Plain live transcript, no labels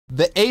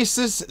The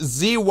Asus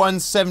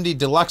Z170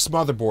 Deluxe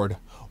motherboard.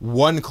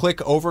 One-click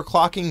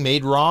overclocking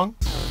made wrong?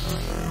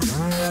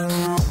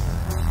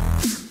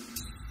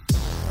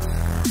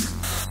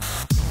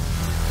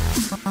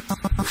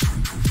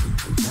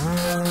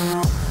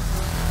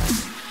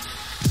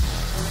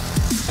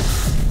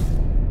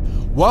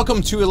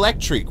 Welcome to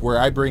Electreak, where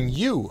I bring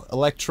you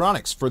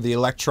electronics for the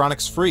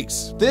electronics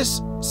freaks.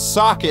 This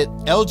socket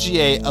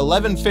LGA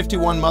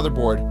 1151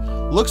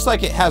 motherboard looks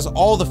like it has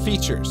all the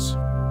features.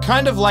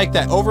 Kind of like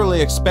that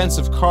overly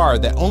expensive car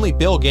that only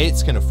Bill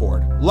Gates can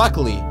afford.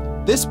 Luckily,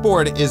 this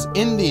board is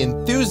in the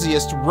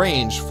enthusiast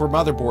range for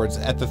motherboards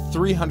at the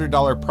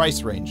 $300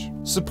 price range.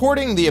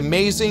 Supporting the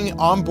amazing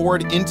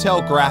onboard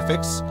Intel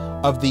graphics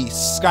of the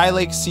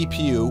Skylake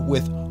CPU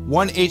with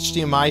one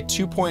HDMI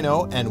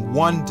 2.0 and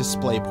one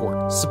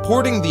DisplayPort.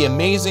 Supporting the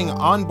amazing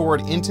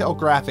onboard Intel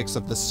graphics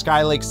of the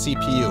Skylake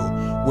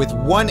CPU with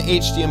one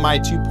HDMI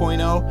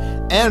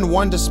 2.0 and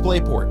one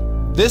DisplayPort.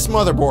 This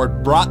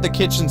motherboard brought the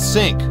kitchen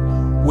sink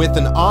with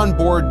an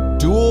onboard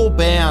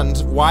dual-band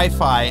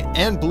Wi-Fi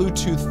and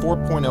Bluetooth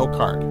 4.0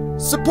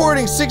 card.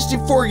 Supporting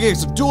 64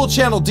 gigs of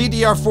dual-channel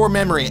DDR4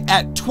 memory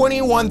at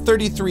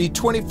 2133,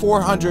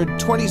 2400,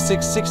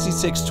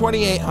 2666,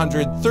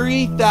 2800,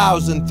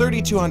 3000,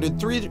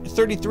 3200,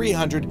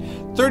 3300,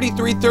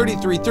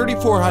 3333,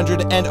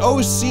 3400, and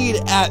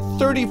OC'd at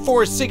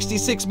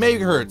 3466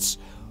 megahertz.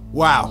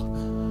 Wow.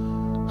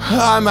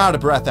 I'm out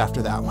of breath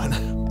after that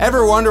one.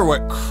 Ever wonder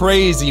what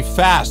crazy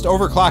fast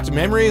overclocked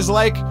memory is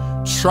like?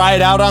 Try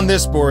it out on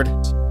this board.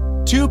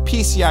 Two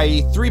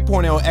PCIe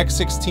 3.0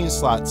 x16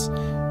 slots,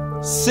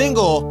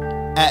 single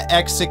at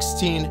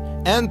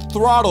x16 and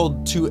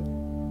throttled to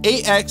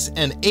 8x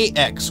and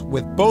 8x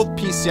with both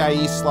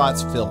PCIe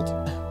slots filled.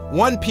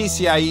 One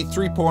PCIe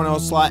 3.0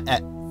 slot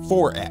at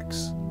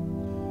 4x.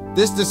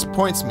 This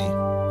disappoints me.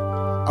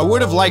 I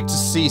would have liked to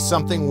see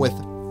something with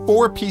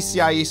 4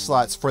 PCIe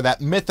slots for that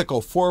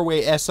mythical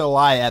 4-way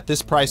SLI at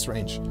this price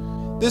range.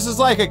 This is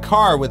like a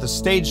car with a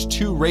stage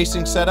 2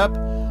 racing setup,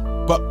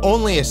 but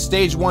only a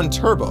stage 1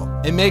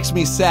 turbo. It makes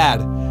me sad.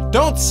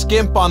 Don't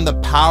skimp on the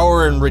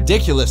power and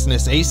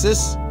ridiculousness,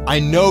 Asus. I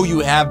know you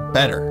have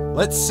better.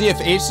 Let's see if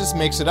Asus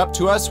makes it up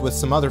to us with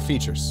some other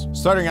features.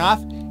 Starting off,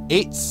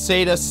 8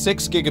 SATA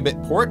 6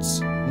 gigabit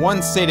ports, 1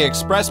 SATA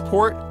Express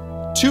port,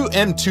 2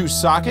 M2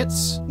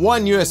 sockets,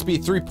 1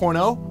 USB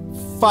 3.0,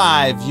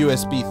 5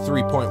 USB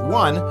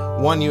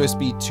 3.1, 1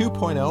 USB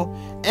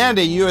 2.0, and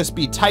a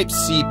USB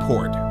Type-C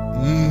port.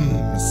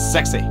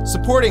 Sexy.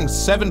 Supporting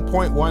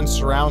 7.1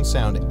 surround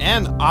sound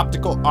and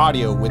optical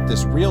audio with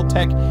this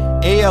Realtek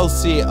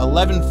ALC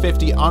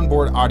 1150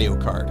 onboard audio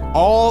card.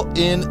 All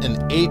in an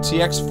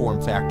ATX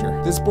form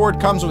factor. This board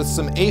comes with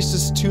some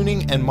Asus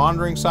tuning and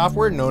monitoring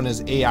software known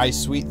as AI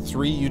Suite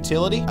 3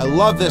 utility. I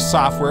love this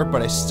software,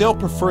 but I still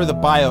prefer the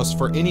BIOS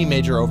for any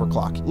major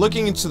overclock.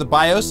 Looking into the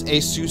BIOS,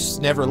 Asus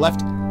never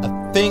left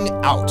a thing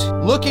out.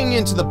 Looking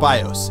into the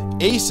BIOS,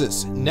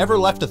 Asus never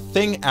left a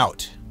thing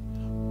out.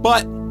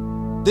 But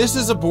this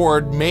is a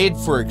board made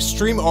for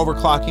extreme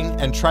overclocking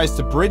and tries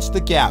to bridge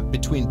the gap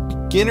between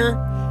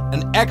beginner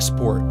and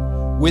expert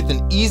with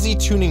an easy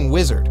tuning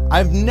wizard.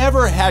 I've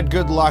never had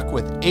good luck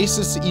with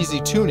Asus Easy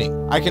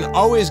Tuning. I can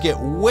always get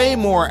way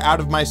more out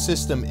of my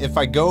system if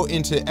I go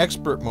into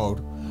expert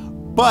mode,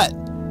 but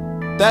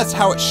that's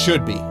how it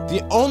should be.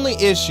 The only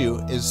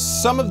issue is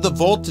some of the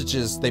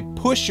voltages they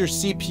push your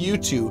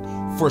CPU to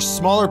for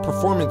smaller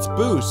performance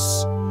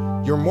boosts.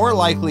 You're more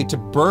likely to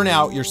burn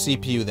out your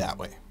CPU that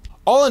way.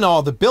 All in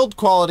all, the build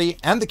quality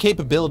and the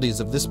capabilities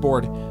of this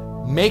board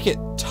make it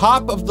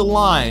top of the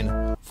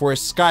line for a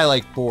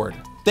Skylake board.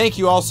 Thank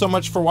you all so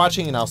much for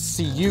watching, and I'll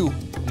see you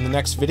in the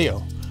next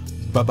video.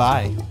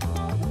 Bye-bye.